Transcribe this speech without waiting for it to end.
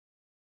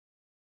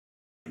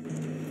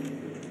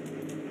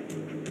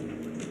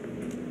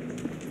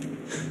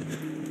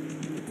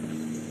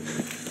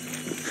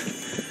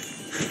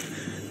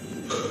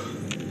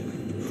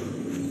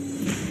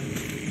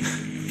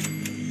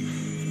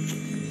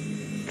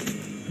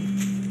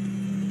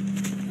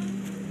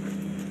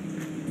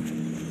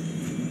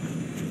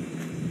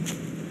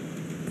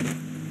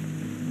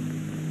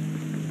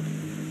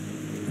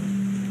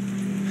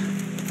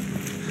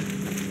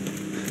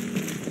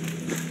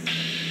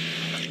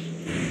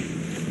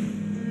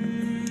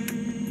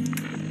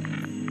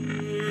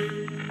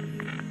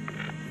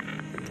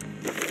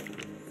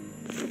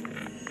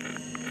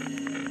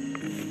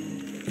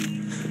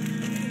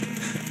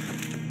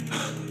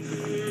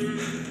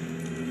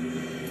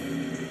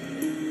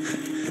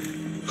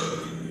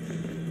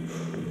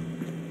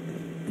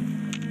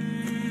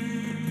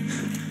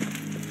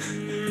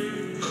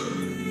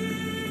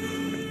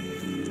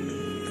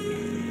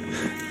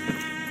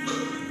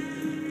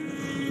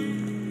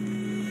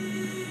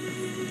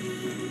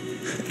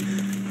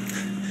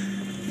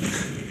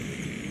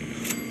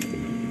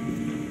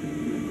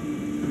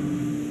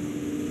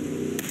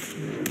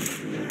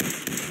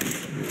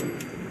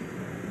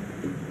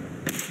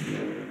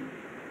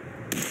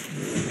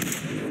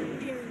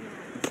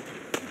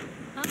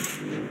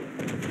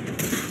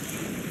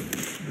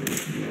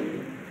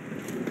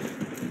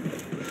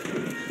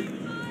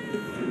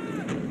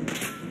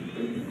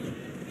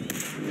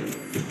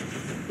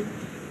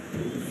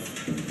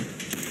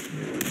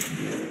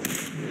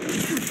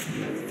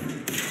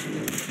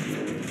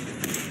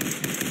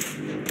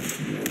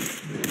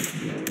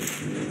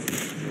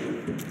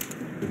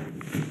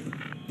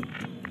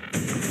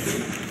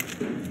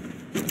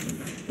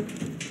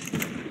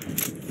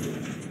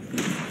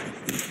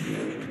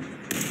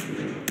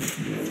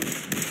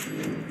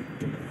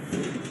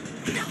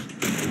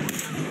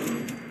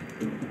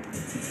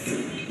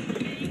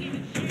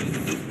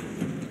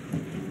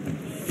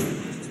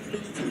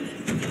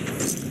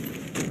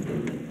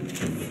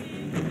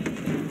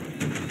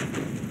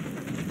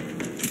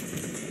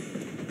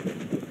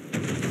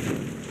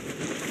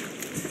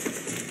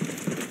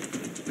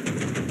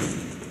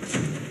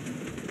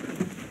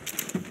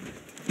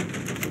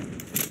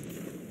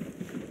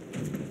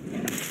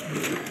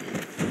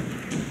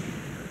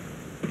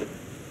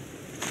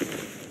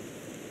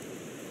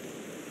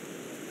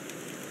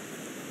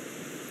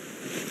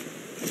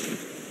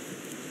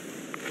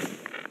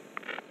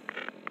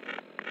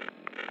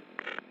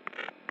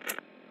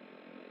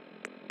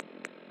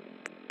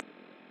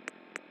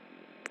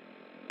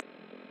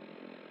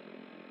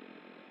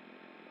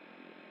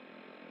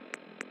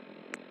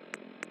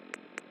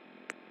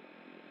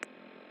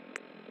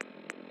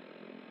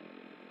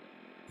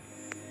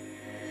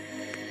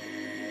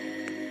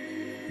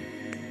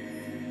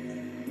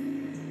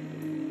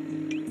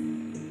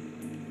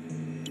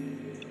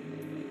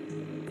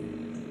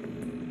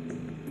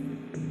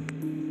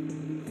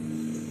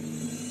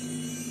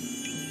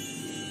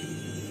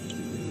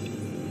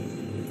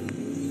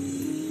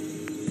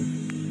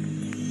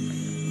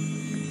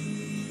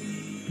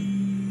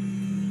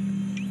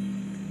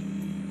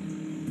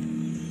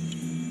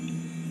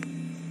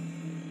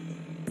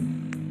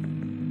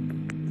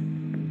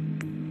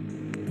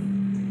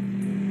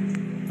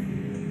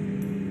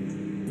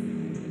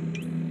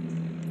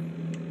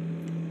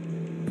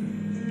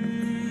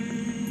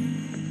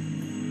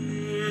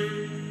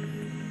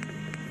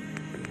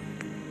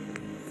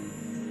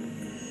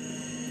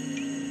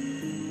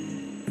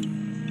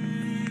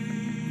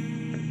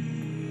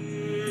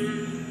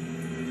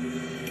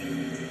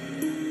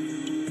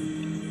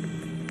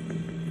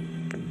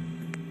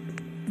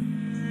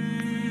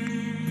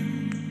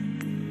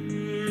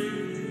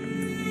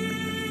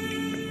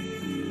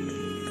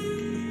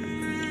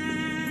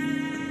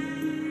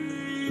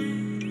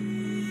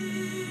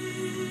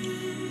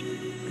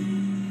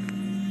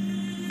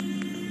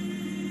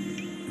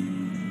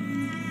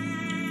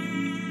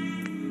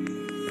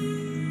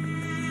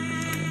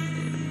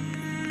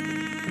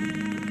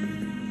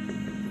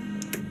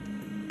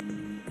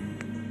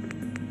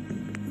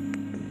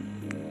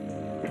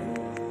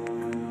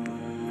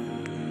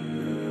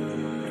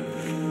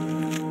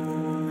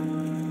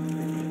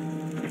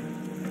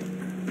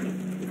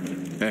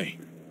Hey.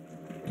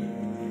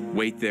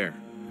 Wait there.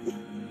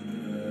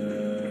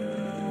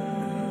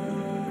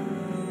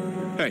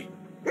 Hey.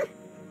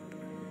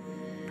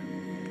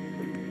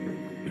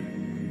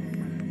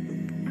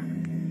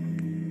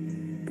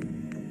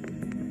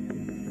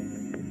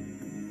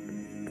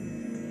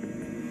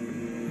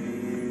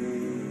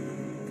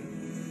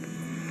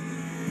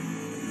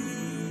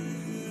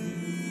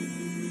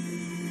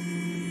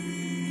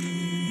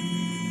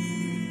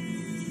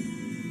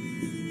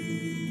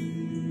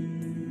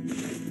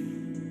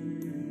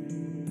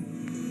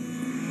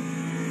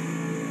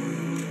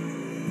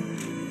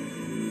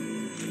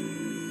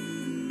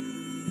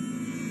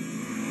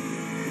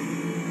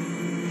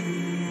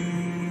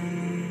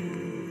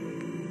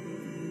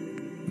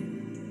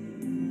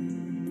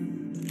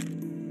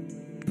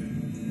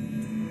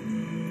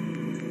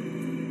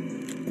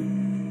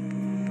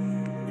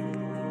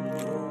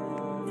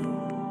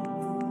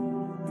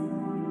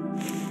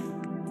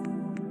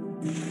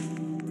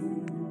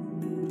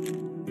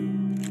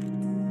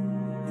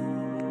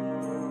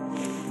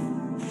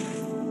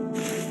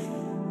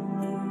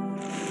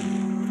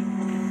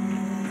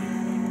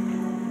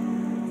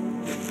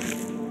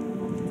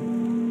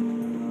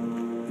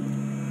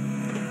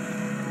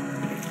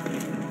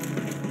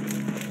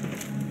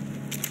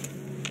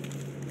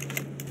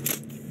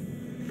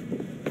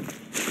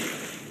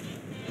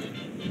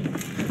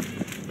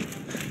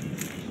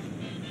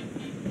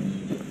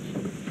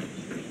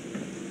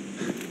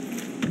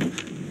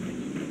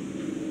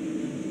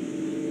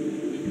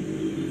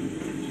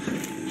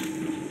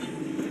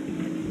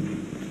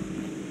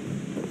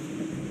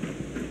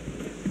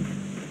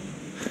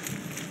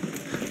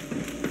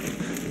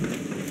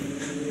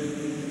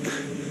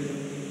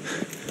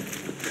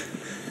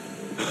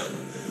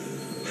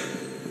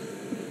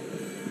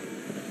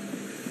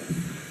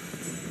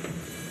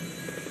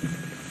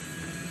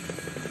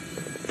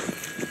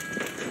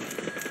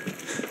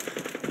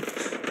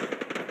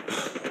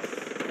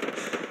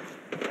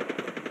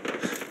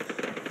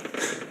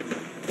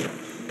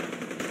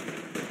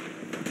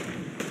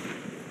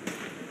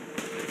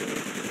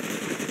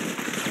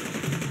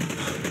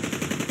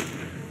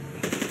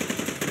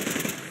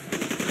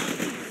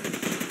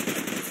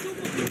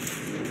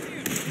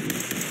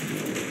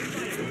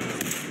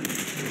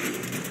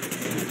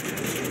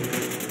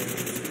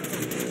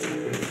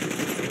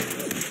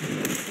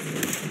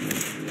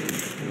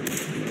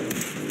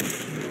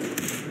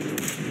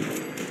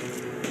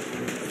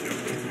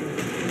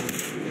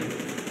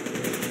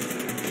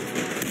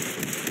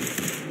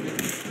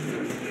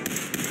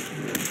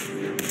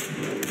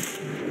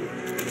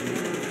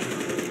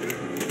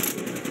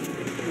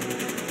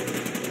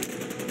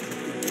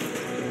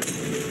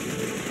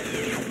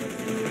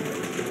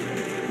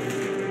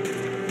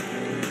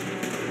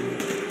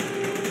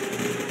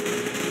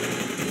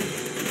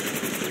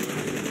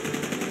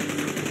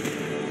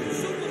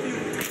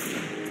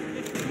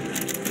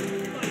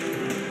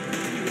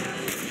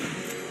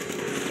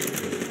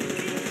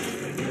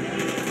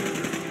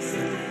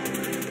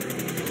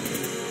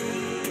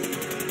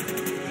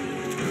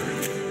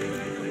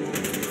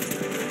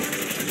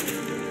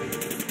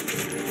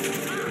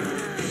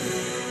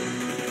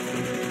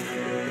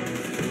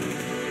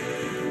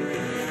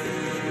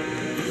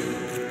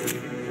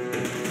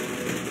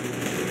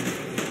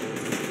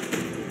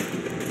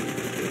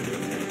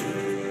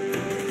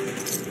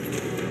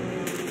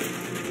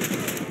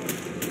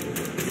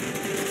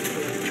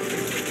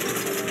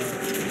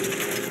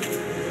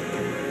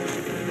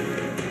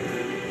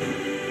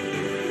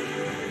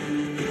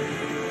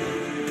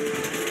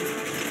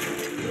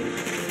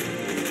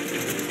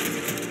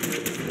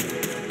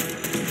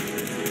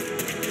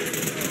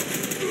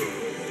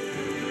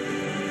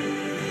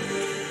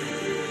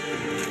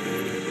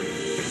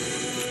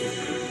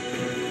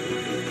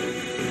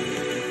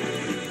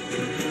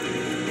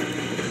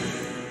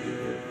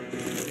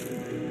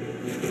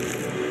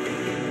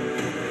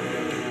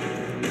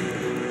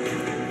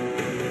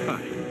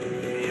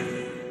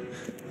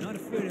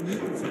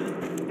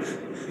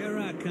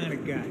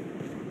 that guy.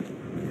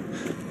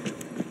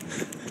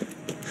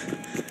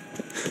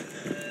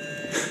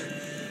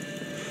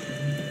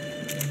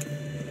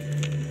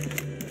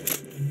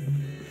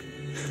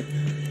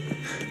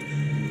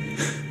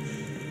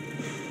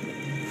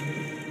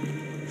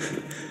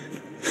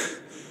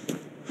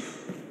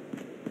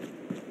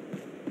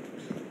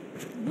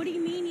 What do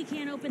you mean you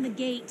can't open the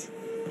gate?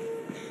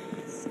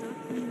 Stop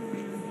playing around,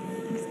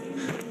 Danny. I'm standing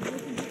by the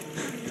open gate.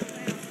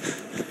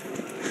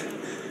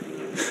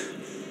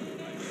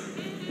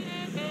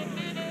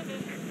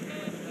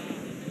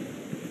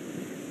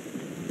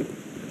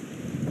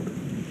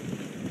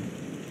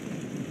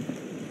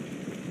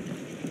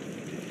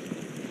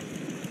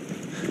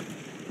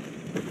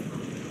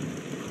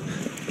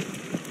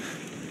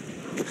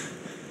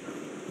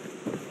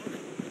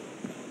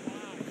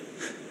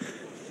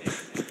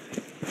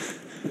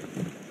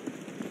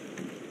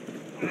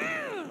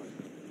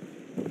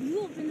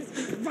 You open this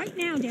gate right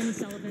now, Danny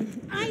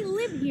Sullivan. I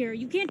live here.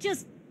 You can't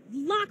just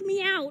lock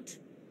me out.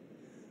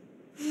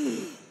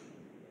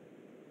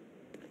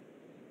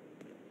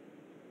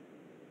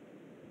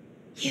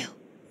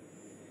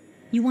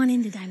 You want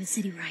into Diamond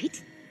City,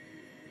 right?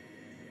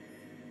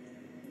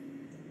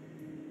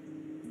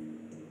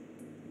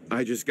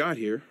 I just got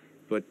here,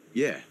 but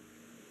yeah.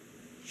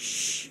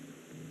 Shh.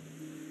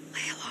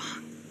 Play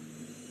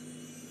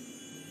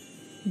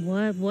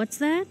along. What's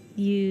that?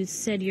 You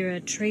said you're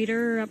a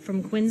trader up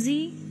from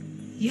Quincy?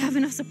 You have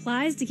enough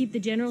supplies to keep the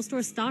general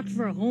store stocked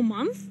for a whole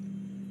month?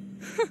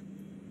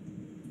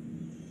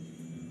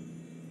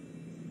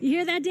 You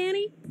hear that,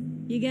 Danny?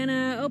 You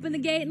gonna open the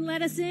gate and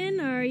let us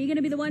in, or are you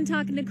gonna be the one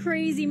talking to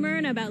crazy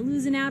Myrna about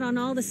losing out on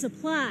all the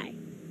supply?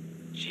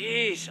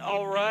 Jeez,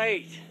 all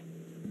right.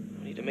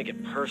 No need to make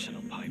it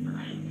personal,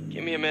 Piper.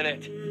 Give me a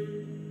minute.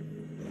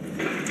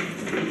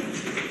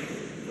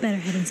 Better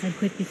head inside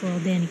quick before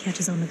old Danny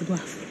catches on to the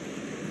bluff.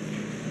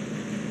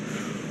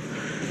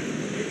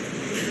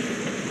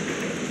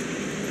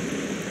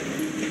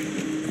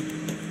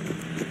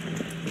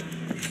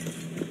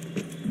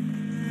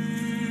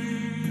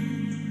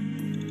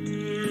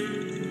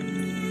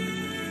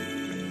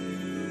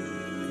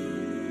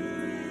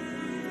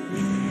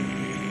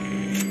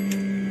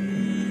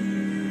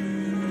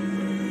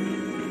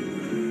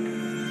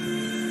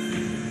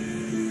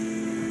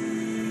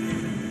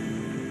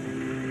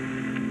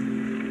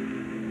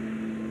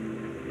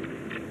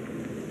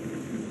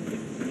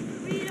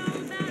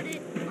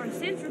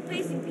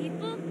 Replacing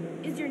people?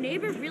 Is your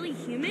neighbor really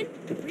human?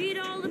 Read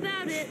all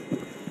about it.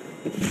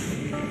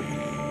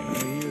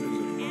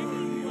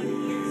 Anyone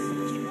hears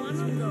such one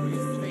of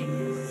those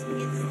things,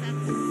 it's that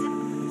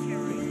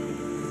secretary.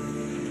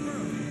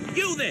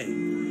 You there!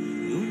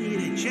 You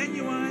need a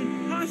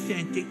genuine,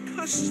 authentic,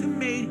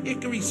 custom-made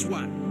hickory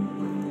swap.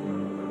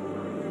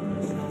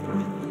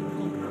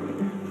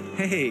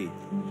 Hey,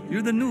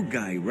 you're the new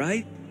guy,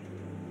 right?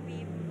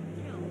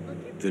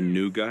 The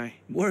new guy?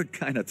 Word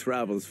kinda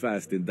travels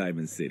fast in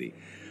Diamond City.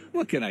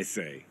 What can I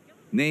say?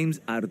 Name's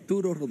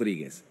Arturo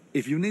Rodriguez.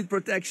 If you need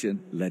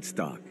protection, let's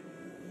talk.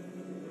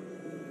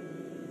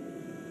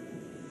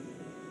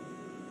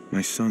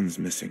 My son's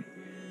missing.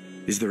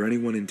 Is there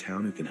anyone in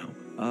town who can help?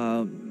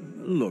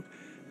 Look,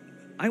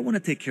 I want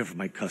to take care of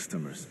my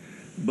customers,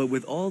 but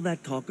with all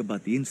that talk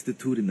about the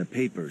Institute in the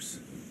papers,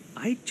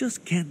 I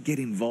just can't get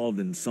involved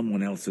in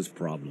someone else's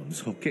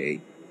problems,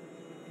 okay?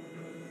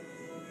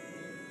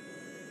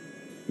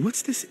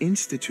 What's this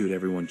institute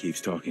everyone keeps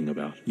talking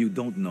about? You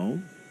don't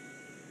know?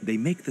 They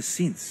make the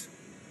synths.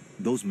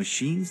 Those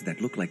machines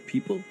that look like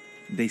people,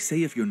 they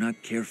say if you're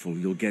not careful,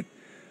 you'll get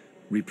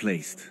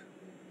replaced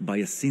by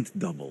a synth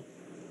double.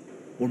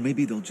 Or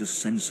maybe they'll just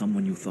send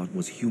someone you thought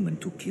was human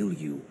to kill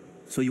you.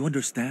 So you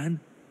understand?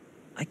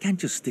 I can't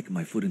just stick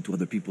my foot into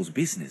other people's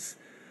business.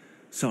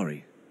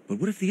 Sorry, but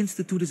what if the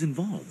Institute is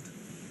involved?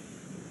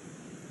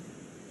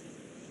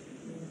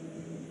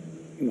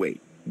 Wait,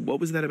 what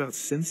was that about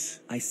synths?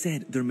 I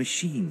said they're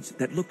machines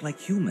that look like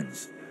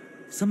humans.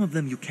 Some of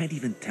them you can't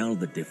even tell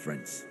the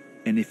difference.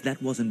 And if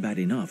that wasn't bad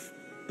enough,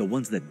 the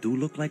ones that do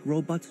look like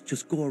robots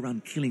just go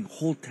around killing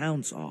whole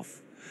towns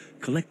off,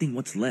 collecting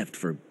what's left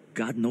for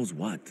God knows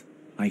what.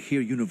 I hear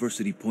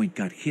University Point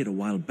got hit a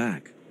while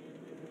back.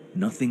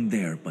 Nothing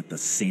there but the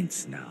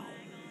synths now.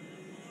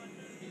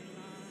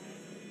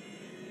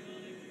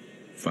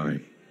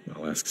 Fine,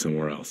 I'll ask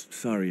somewhere else.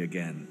 Sorry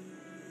again.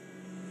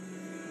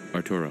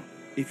 Arturo.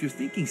 If you're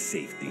thinking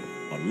safety,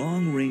 a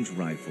long-range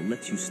rifle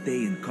lets you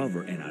stay in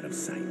cover and out of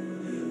sight.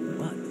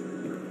 But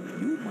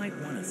you might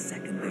want a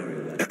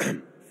secondary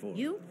weapon for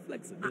You?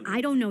 flexibility.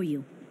 I don't know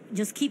you.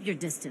 Just keep your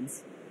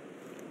distance.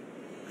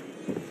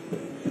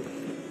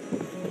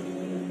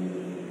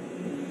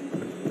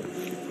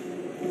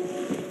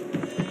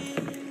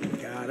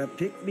 Gotta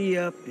pick me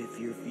up if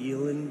you're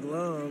feeling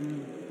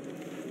glum.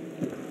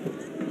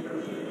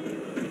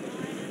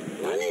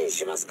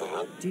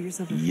 Do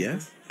yourself a favor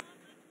Yes?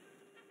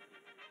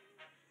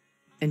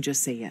 and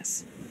just say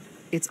yes.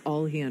 It's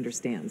all he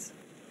understands.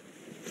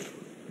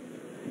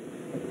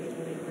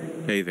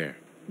 Hey there.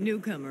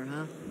 Newcomer,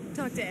 huh?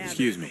 Talk to Abbott.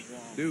 Excuse me.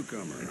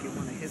 Newcomer. If you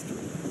want a history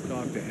lesson,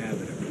 talk to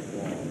Abbott at the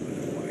wall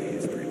and why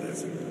history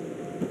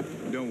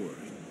lesson. Don't worry.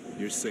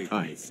 You're safe.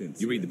 Hi. Since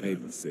You read the you're in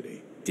paper? the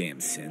city. Damn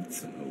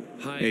synths.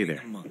 Hi. Hey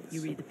there.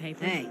 You read the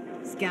paper? Hey,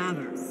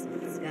 scabbers.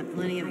 It's got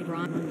plenty of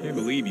brawn. Can't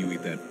believe you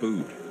eat that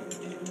food.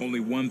 Only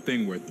one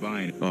thing worth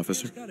buying.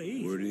 Officer?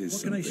 Word is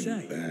What can I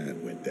something say?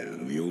 bad went down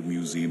in the old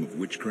Museum of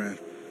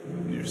Witchcraft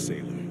near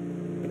Salem.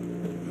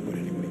 Why would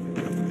anyone even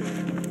go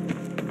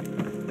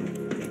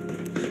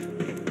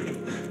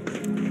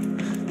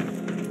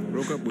there?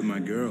 Broke up with my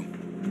girl.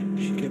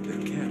 She kept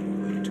that cat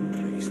all over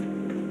toothpaste. You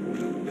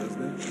know who does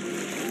that?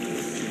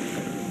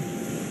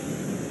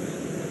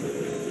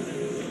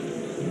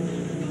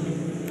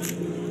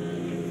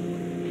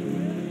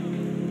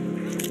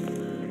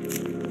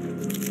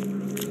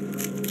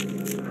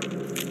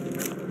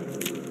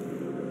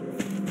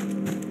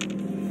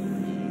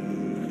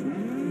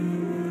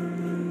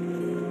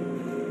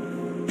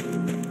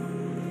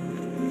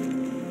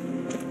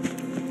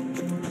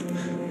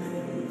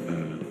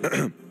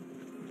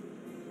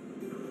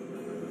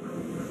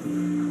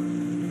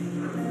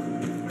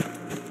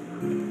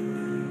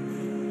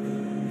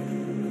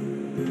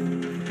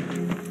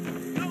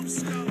 No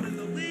scum in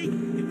the league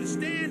can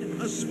withstand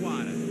a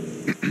swatter.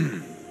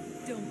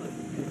 Don't bug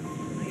me.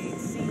 I ain't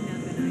seen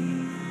nothing I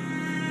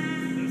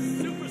ain't.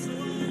 The Super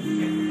Salon.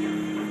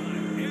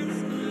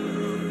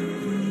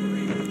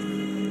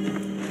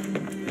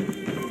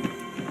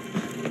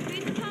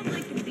 Read the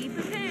public and be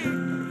prepared.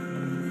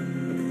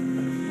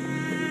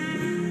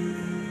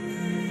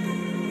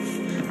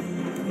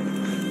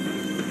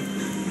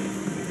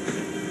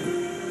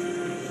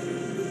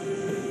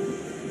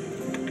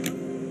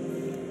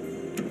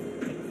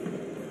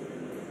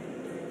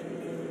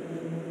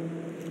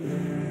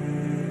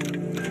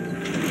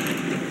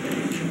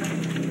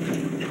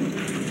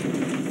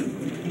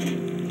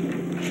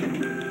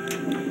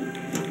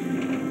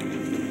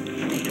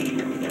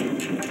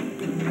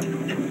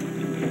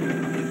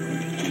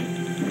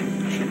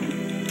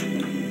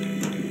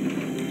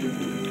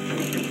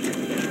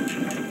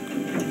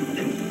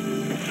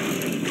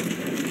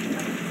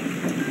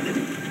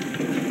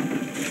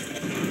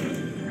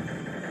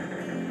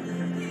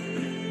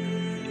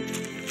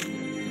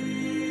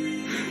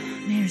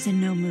 Mayor's in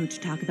no mood to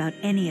talk about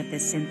any of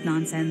this synth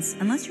nonsense.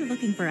 Unless you're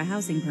looking for a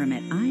housing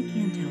permit, I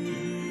can't help you.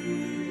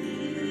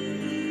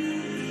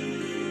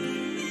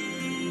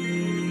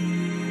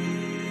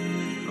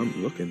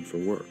 I'm looking for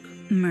work.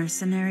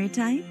 Mercenary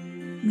type?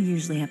 We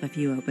usually have a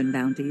few open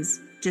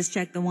bounties. Just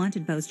check the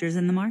wanted posters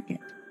in the market.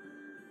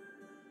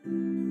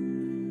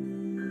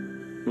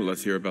 Well,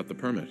 let's hear about the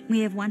permit. We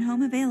have one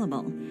home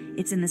available.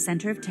 It's in the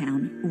center of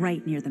town,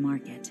 right near the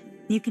market.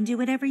 You can do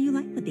whatever you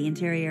like with the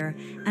interior,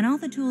 and all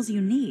the tools you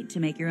need to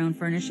make your own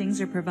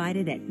furnishings are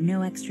provided at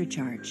no extra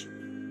charge.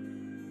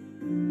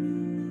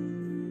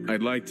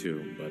 I'd like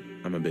to, but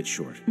I'm a bit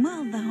short.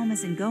 Well, the home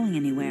isn't going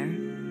anywhere.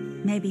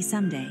 Maybe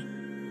someday.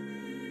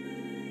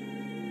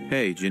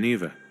 Hey,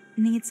 Geneva.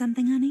 Need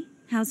something, honey?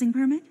 Housing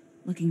permit?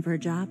 Looking for a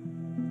job?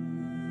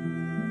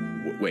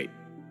 Wait,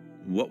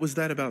 what was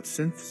that about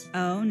synths?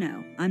 Oh,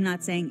 no. I'm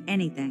not saying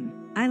anything.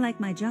 I like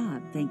my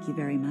job, thank you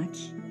very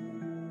much.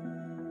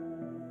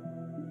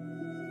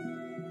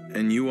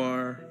 And you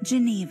are?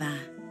 Geneva,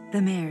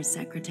 the mayor's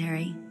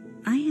secretary.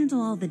 I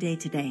handle all the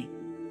day-to-day.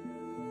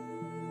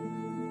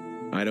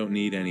 I don't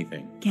need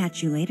anything.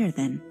 Catch you later,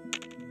 then.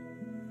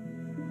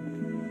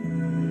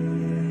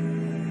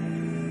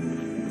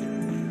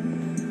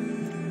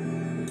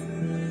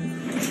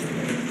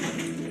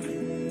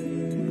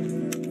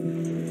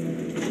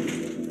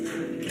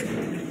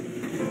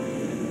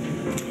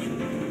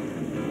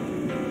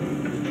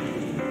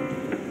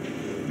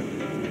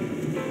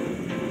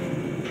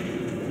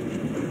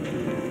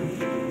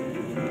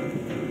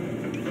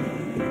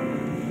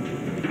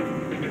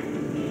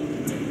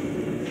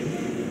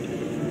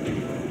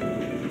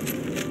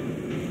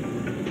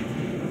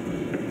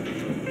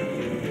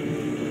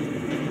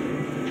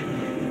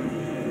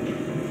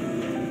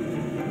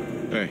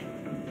 Hey.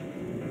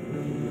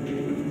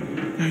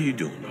 How you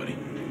doing, buddy?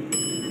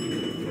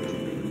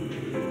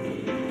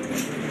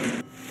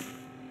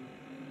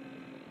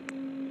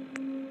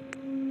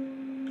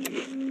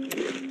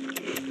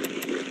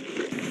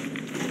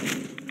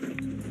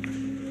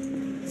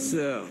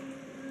 So,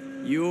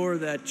 you're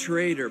that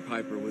traitor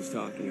Piper was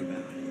talking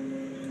about.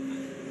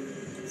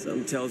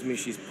 Something tells me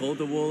she's pulled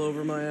the wool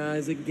over my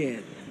eyes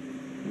again.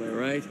 Am I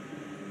right?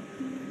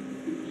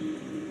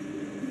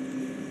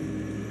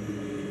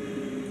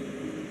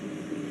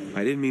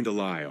 I didn't mean to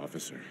lie,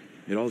 officer.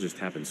 It all just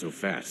happened so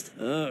fast.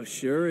 Oh,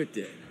 sure it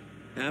did.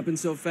 Happened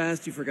so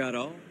fast you forgot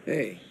all?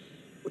 Hey,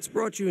 what's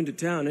brought you into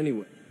town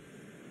anyway?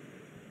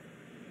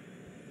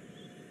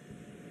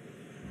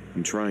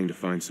 I'm trying to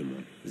find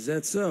someone. Is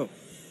that so?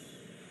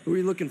 Who are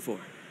you looking for?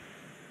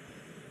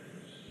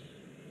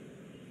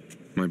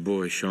 My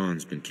boy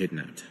Sean's been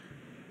kidnapped.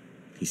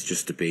 He's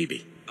just a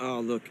baby. Oh,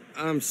 look,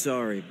 I'm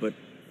sorry, but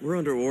we're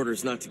under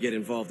orders not to get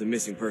involved in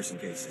missing person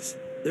cases.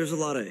 There's a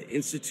lot of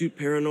Institute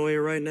paranoia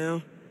right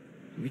now.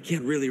 We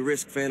can't really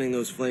risk fanning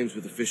those flames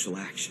with official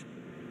action.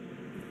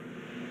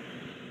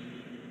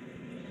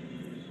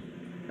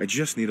 I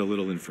just need a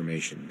little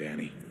information,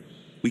 Danny.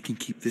 We can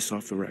keep this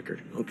off the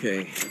record.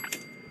 Okay.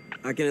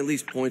 I can at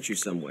least point you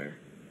somewhere.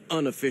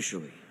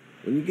 Unofficially.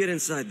 When you get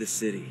inside the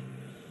city,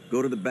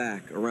 go to the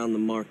back, around the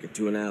market,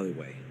 to an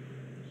alleyway.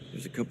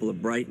 There's a couple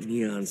of bright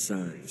neon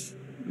signs.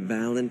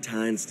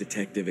 Valentine's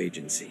Detective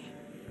Agency.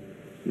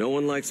 No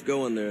one likes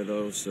going there,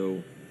 though,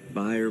 so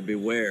buyer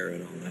beware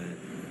and all that.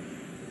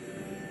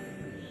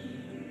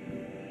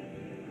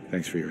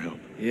 Thanks for your help.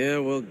 Yeah,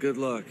 well, good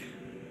luck.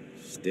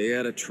 Stay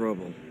out of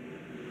trouble.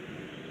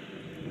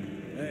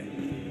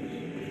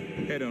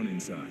 Hey, head on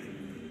inside.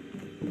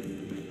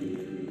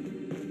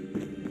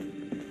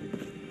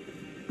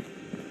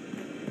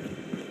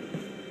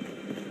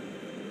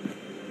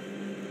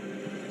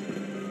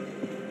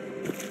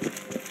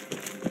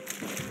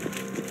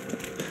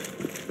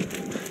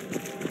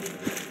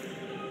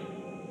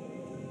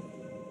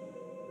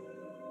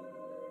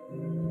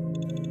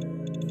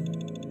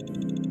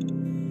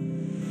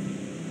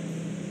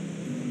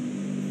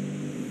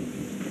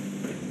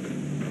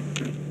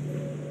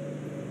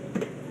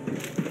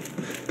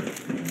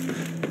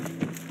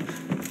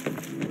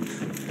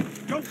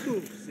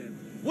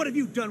 What have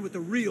you done with the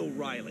real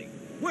Riley?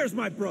 Where's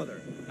my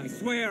brother? I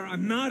swear,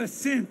 I'm not a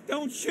synth.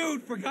 Don't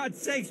shoot, for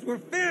God's sakes. We're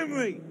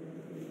family.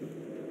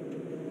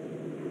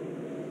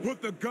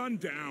 Put the gun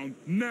down,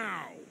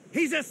 now!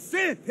 He's a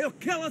synth! He'll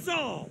kill us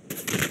all!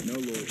 No,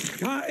 Lord.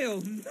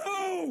 Kyle,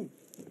 no!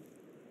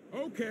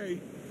 Okay,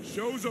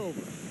 show's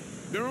over.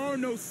 There are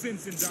no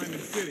synths in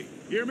Diamond City.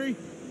 Hear me?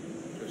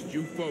 Just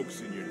you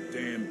folks and your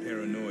damn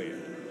paranoia.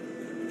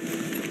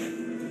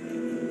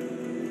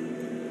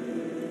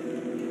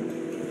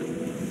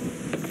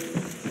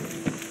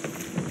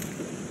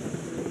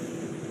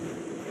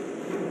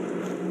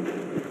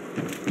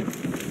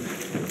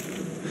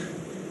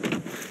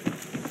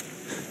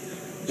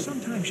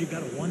 You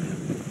gotta wonder,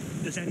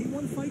 does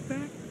anyone fight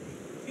back?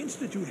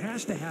 Institute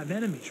has to have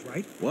enemies,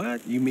 right?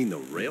 What? You mean the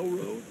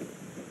railroad?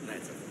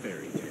 That's a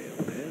fairy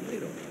tale, man. They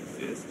don't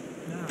exist.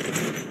 Nah,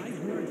 I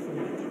heard from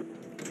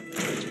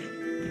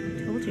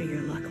it. Told you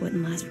your luck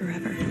wouldn't last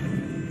forever.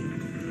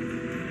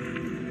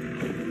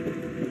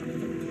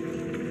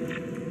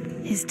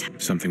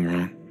 Something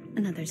wrong?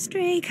 Another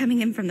stray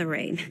coming in from the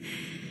rain.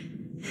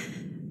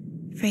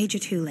 Afraid you're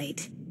too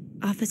late.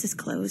 Office is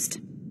closed.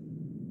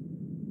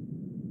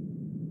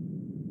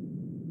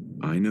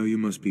 I know you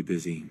must be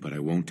busy, but I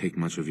won't take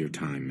much of your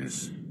time,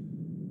 miss.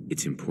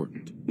 It's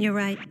important. You're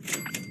right.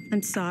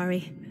 I'm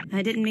sorry.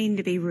 I didn't mean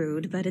to be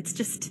rude, but it's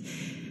just...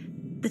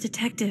 the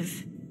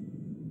detective...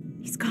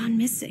 he's gone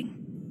missing.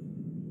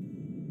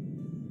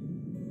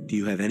 Do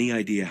you have any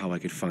idea how I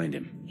could find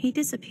him? He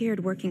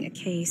disappeared working a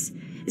case.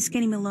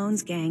 Skinny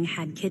Malone's gang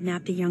had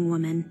kidnapped a young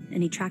woman,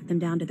 and he tracked them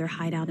down to their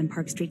hideout in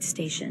Park Street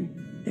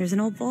Station. There's an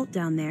old vault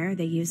down there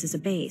they use as a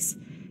base.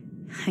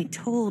 I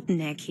told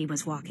Nick he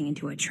was walking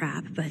into a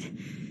trap, but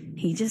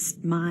he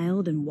just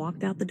smiled and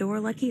walked out the door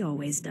like he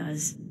always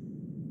does.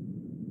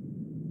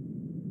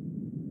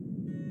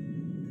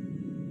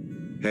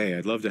 Hey,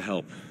 I'd love to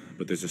help,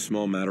 but there's a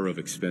small matter of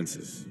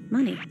expenses.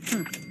 Money,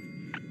 huh?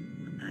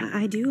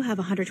 I do have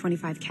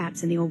 125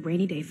 caps in the old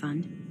rainy day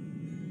fund.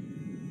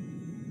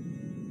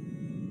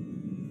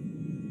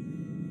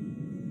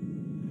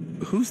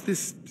 Who's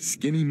this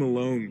Skinny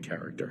Malone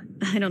character?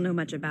 I don't know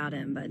much about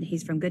him, but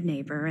he's from Good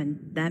Neighbor, and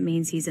that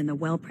means he's in the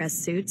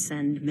well-pressed suits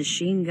and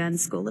machine gun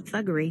school of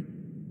thuggery.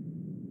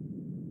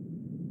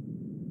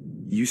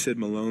 You said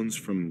Malone's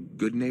from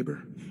Good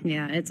Neighbor?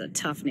 Yeah, it's a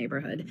tough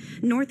neighborhood.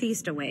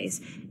 Northeast a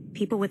ways.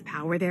 People with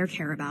power there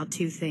care about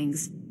two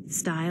things: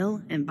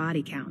 style and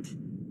body count.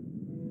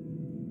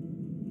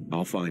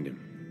 I'll find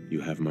him.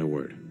 You have my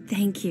word.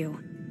 Thank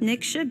you.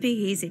 Nick should be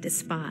easy to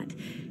spot.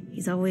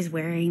 He's always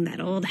wearing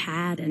that old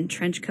hat and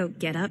trench coat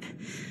getup.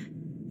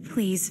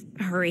 Please,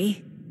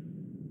 hurry.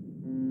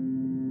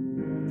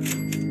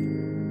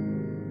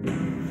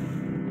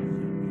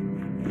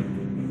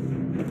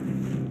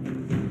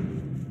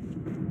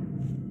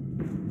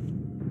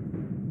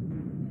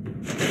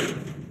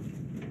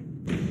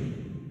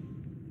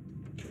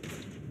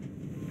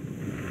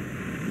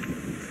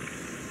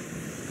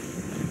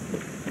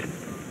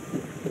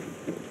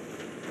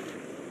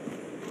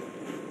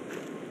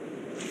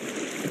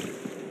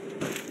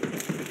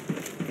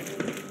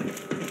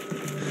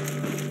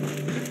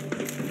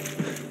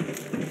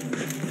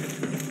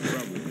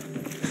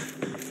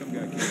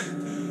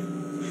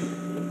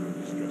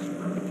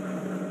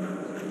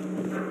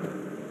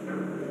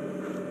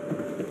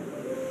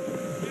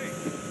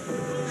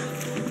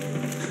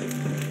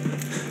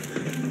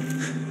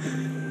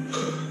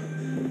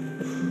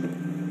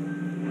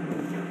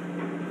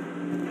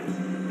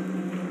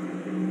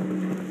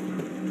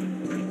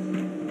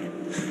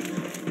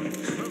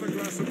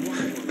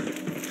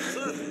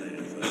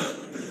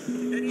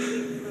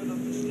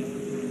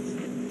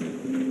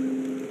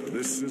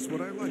 This is what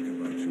I like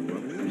about you,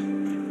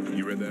 Lovely.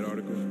 You read that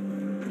article?